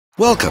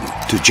Welcome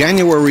to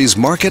January's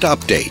Market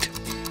Update.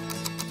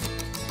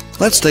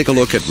 Let's take a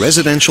look at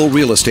residential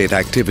real estate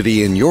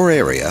activity in your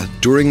area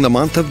during the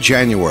month of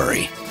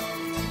January.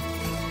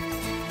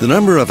 The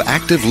number of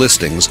active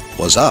listings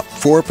was up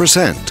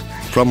 4%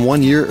 from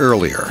 1 year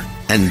earlier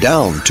and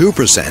down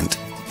 2%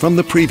 from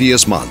the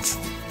previous month.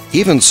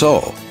 Even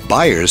so,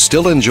 buyers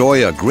still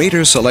enjoy a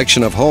greater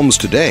selection of homes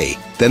today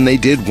than they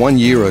did 1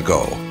 year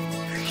ago.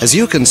 As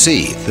you can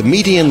see, the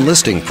median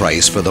listing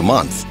price for the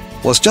month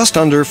was just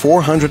under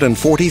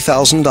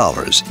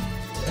 $440,000.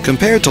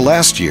 Compared to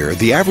last year,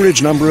 the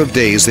average number of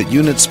days that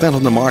units spent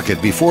on the market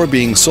before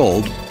being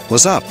sold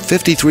was up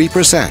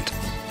 53%.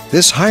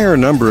 This higher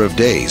number of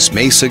days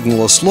may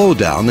signal a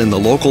slowdown in the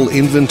local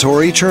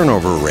inventory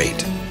turnover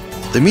rate.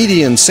 The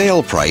median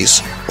sale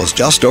price was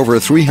just over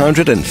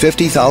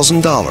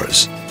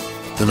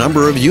 $350,000. The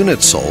number of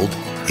units sold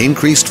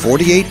increased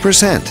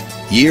 48%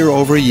 year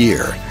over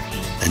year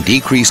and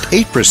decreased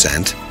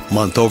 8%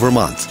 month over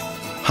month.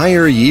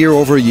 Higher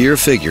year-over-year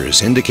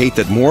figures indicate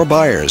that more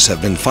buyers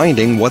have been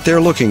finding what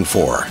they're looking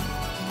for.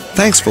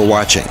 Thanks for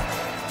watching.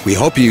 We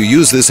hope you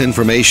use this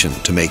information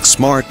to make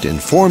smart,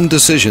 informed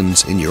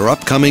decisions in your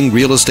upcoming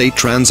real estate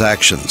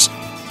transactions.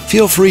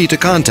 Feel free to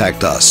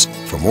contact us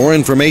for more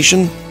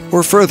information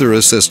or further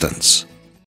assistance.